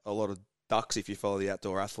a lot of ducks if you follow the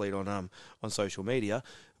Outdoor Athlete on social media.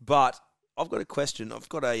 But I've got a question. I've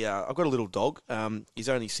got a little dog. He's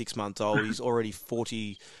only 6 months old. He's already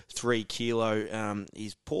 43 kilo.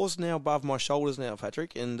 His paws now above my shoulders now,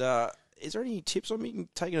 Patrick. And is there any tips on me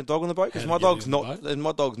taking a dog on the boat? Because my dog's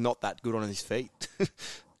not that good on his feet.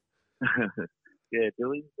 Yeah,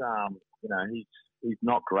 Billy's he's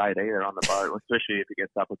not great either on the boat, especially if it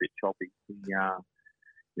gets up a bit choppy. He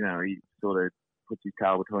sort of puts his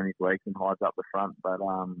tail between his legs and hides up the front. But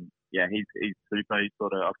he's super. He's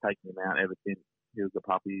I've taken him out ever since he was a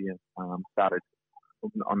puppy and started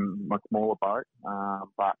on my smaller boat.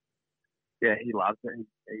 But yeah, he loves it.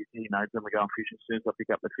 He knows when we go fishing. As soon as I pick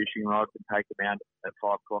up the fishing rods and take him out at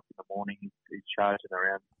 5 o'clock in the morning, he's charging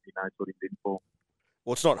around. He knows what he's in for.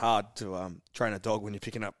 Well, it's not hard to train a dog when you're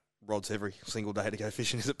picking up rods every single day to go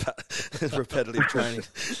fishing, is it? Repetitive training.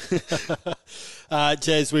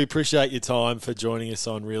 Jez, we appreciate your time for joining us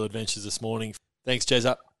on Real Adventures this morning. Thanks,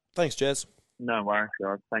 Jez. Thanks, Jez. No worries,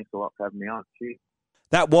 guys. Thanks a lot for having me on. Cheers.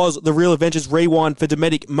 That was the Real Adventures Rewind for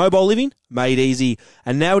Dometic Mobile Living, made easy.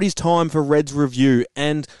 And now it is time for Red's review.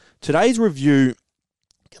 And today's review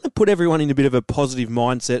going to put everyone in a bit of a positive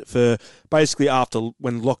mindset for basically after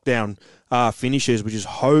when lockdown finishes, which is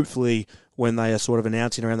hopefully when they are sort of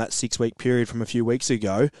announcing around that 6-week period from a few weeks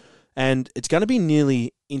ago. And it's going to be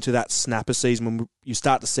nearly into that snapper season when you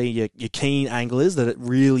start to see your keen anglers that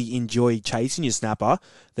really enjoy chasing your snapper.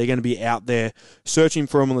 They're going to be out there searching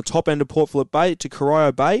for them on the top end of Port Phillip Bay to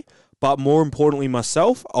Corio Bay. But more importantly,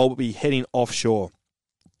 myself, I'll be heading offshore.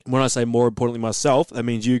 When I say more importantly myself, that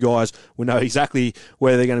means you guys will know exactly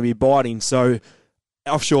where they're going to be biting. So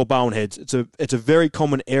offshore Bowen Heads. It's a very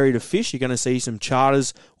common area to fish. You're going to see some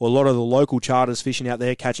charters, or a lot of the local charters fishing out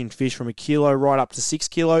there, catching fish from 1 kilo right up to 6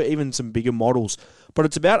 kilo, even some bigger models. But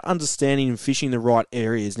it's about understanding and fishing the right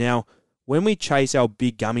areas. Now, when we chase our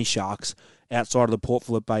big gummy sharks outside of the Port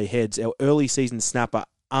Phillip Bay heads, our early season snapper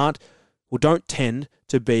don't tend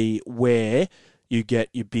to be where you get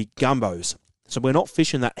your big gumbos. So we're not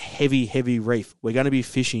fishing that heavy reef. We're going to be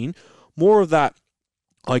fishing more of that,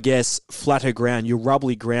 I guess, flatter ground, your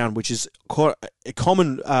rubbly ground, which is quite a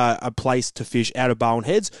common a place to fish out of Bowen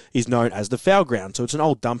Heads, is known as the foul ground. So it's an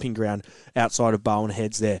old dumping ground outside of Bowen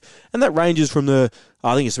Heads there. And that ranges from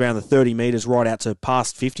I think it's around the 30 metres right out to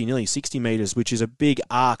past 50, nearly 60 metres, which is a big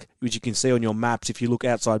arc, which you can see on your maps if you look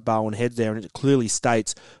outside Bowen Heads there, and it clearly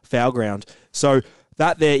states foul ground. So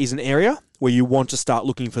that there is an area where you want to start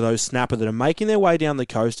looking for those snapper that are making their way down the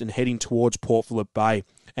coast and heading towards Port Phillip Bay.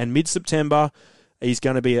 And mid-September is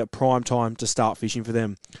going to be a prime time to start fishing for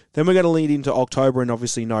them. Then we're going to lead into October and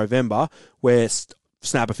obviously November, where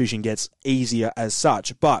snapper fishing gets easier as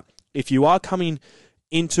such. But if you are coming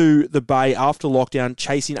into the bay after lockdown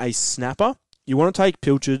chasing a snapper, you want to take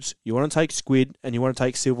pilchards, you want to take squid, and you want to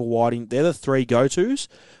take silver whiting. They're the 3 go-tos.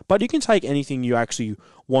 But you can take anything you actually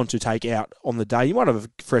want to take out on the day. You might have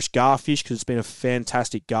a fresh garfish because it's been a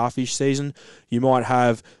fantastic garfish season. You might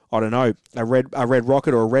have, I don't know, a red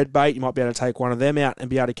rocket or a red bait. You might be able to take one of them out and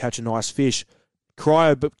be able to catch a nice fish.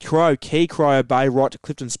 Cryo Bay right to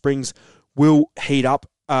Clifton Springs will heat up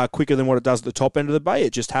quicker than what it does at the top end of the bay.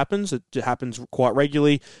 It just happens. It happens quite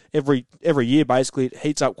regularly. Every year, basically, it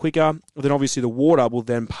heats up quicker. Then obviously the water will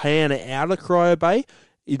then pan out of Cryo Bay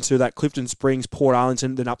into that Clifton Springs, Port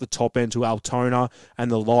Arlington, then up the top end to Altona and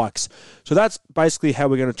the likes. So that's basically how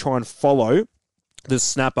we're going to try and follow the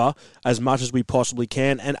snapper as much as we possibly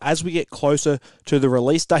can. And as we get closer to the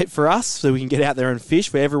release date for us, so we can get out there and fish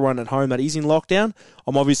for everyone at home that is in lockdown,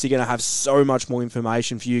 I'm obviously going to have so much more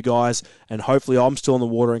information for you guys, and hopefully I'm still on the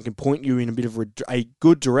water and can point you in a bit of a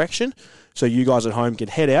good direction so you guys at home can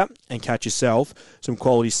head out and catch yourself some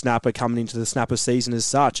quality snapper coming into the snapper season as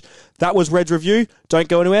such. That was Red's Review. Don't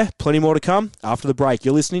go anywhere. Plenty more to come after the break.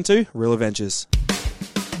 You're listening to Real Adventures.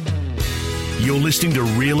 You're listening to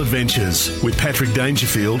Real Adventures with Patrick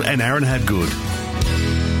Dangerfield and Aaron Hadgood.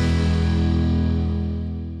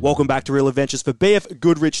 Welcome back to Real Adventures for BF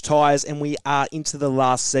Goodrich Tyres, and we are into the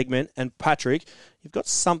last segment. And Patrick, you've got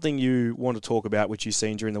something you want to talk about which you've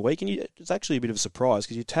seen during the week, and it's actually a bit of a surprise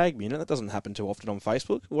because you tagged me in it. That doesn't happen too often on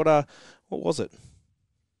Facebook. What was it?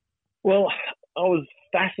 Well, I was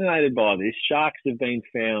fascinated by this. Sharks have been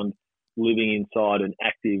found living inside an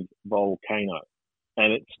active volcano.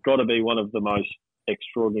 And it's got to be one of the most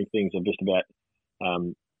extraordinary things I've just about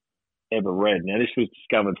ever read. Now, this was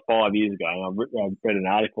discovered 5 years ago, and I've read an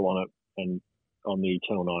article on it and on the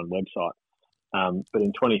Channel 9 website. But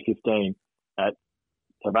in 2015, at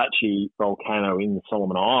Tavachi Volcano in the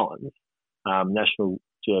Solomon Islands, National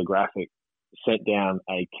Geographic sent down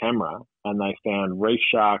a camera, and they found reef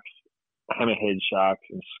sharks, hammerhead sharks,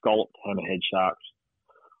 and scalloped hammerhead sharks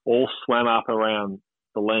all swam up around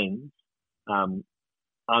the lens,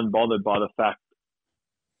 unbothered by the fact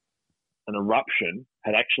an eruption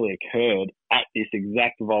had actually occurred at this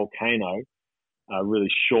exact volcano a really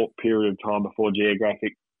short period of time before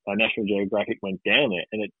National Geographic went down there.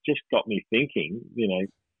 And it just got me thinking,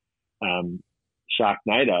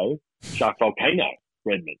 Sharknado, Shark Volcano,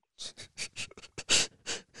 Redmond.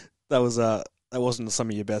 That wasn't some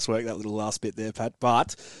of your best work, that little last bit there, Pat.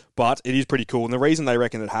 But it is pretty cool. And the reason they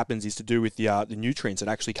reckon it happens is to do with the nutrients that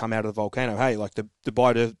actually come out of the volcano. Hey, like the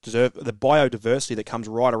biodiversity that comes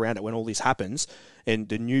right around it when all this happens, and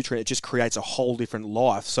the nutrient, it just creates a whole different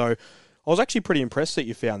life. So I was actually pretty impressed that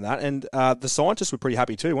you found that, and the scientists were pretty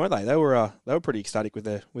happy too, weren't they? They were pretty ecstatic with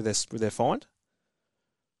their find.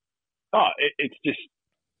 Oh,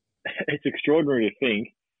 it's extraordinary to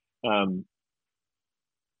think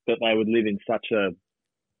that they would live in such a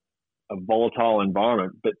volatile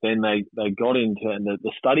environment, but then they got into, and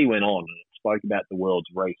the study went on and it spoke about the world's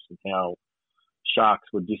reefs and how sharks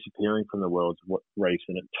were disappearing from the world's reefs,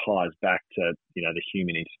 and it ties back to the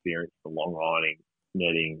human interference, the long lining,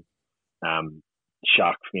 netting,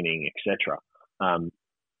 shark finning, etc.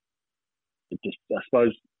 It just, I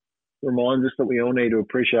suppose, reminds us that we all need to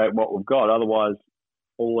appreciate what we've got. Otherwise,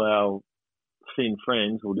 all our fin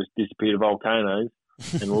friends will just disappear to volcanoes.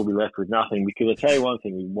 And we'll be left with nothing, because I'll tell you one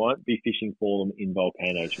thing, we won't be fishing for them in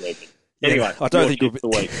volcanoes, Redmond. Anyway, I don't think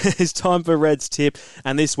it's time for Red's tip,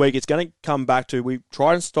 and this week it's going to come back to, we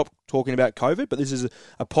try and stop talking about COVID, but this is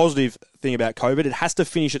a positive thing about COVID. It has to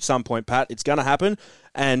finish at some point, Pat. It's going to happen,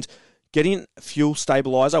 and getting fuel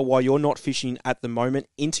stabilizer while you're not fishing at the moment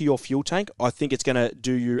into your fuel tank, I think it's going to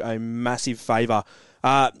do you a massive favour.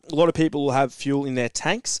 A lot of people will have fuel in their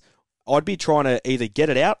tanks. I'd be trying to either get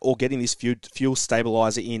it out or getting this fuel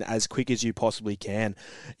stabilizer in as quick as you possibly can.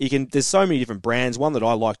 There's so many different brands. One that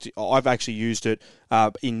I like, I've actually used it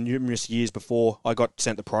in numerous years before I got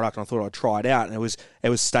sent the product, and I thought I'd try it out. And it was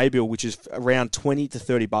Stabil, which is around $20 to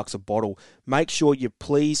 $30 a bottle. Make sure you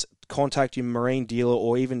please contact your marine dealer,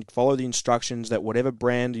 or even follow the instructions that whatever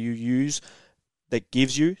brand you use that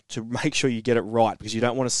gives you, to make sure you get it right, because you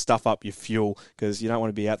don't want to stuff up your fuel, because you don't want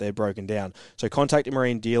to be out there broken down. So contact your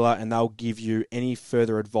marine dealer and they'll give you any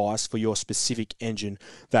further advice for your specific engine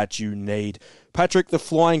that you need. Patrick, the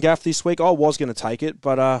flying gaff this week, I was going to take it,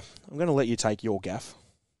 but I'm going to let you take your gaff.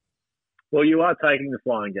 Well, you are taking the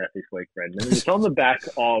flying gaff this week, Brendan. It's on the back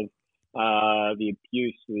of the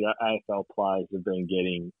abuse the AFL players have been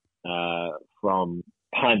getting from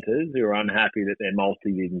punters who are unhappy that their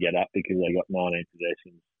multi didn't get up because they got 19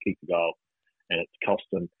 possessions, kicked a goal, and it's cost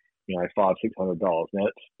them, $500-600. Now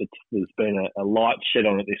there's been a light shed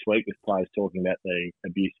on it this week with players talking about the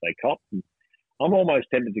abuse they copped. And I'm almost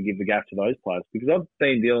tempted to give the gaff to those players, because I've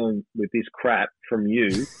been dealing with this crap from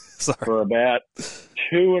you for about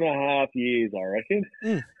 2.5 years, I reckon.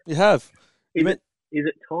 You have. Is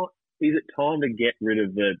it time to get rid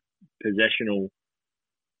of the possessional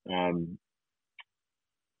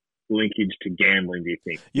linkage to gambling, do you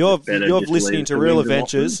think? You're listening to Real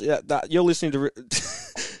Adventures. You're listening to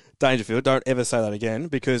Dangerfield. Don't ever say that again,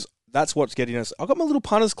 because that's what's getting us. I've got my little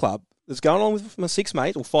punters club that's going on with my 6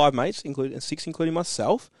 mates, or 5 mates, including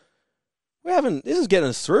myself. This is getting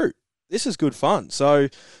us through. This is good fun. So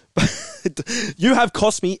you have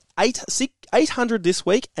cost me 800 this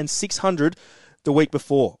week and 600 the week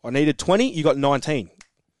before. I needed 20. You got 19.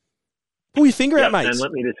 Pull your finger out, mate. And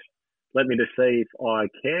let me just see if I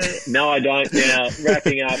can. No, I don't. Now,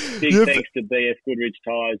 wrapping up, big thanks to BF Goodrich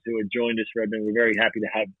Tyres, who have joined us, Redmond. We're very happy to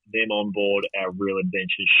have them on board our Real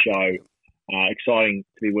Adventures show. Exciting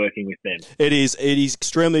to be working with them. It is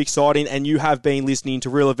extremely exciting, and you have been listening to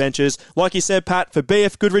Real Adventures. Like you said, Pat, for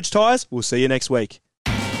BF Goodrich Tyres, we'll see you next week.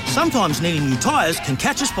 Sometimes needing new tyres can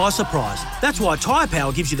catch us by surprise. That's why Tyre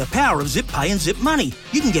Power gives you the power of Zip Pay and Zip Money.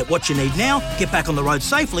 You can get what you need now, get back on the road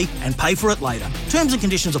safely, and pay for it later. Terms and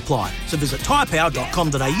conditions apply. So visit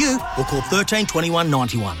tyrepower.com.au or call 13 21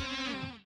 91.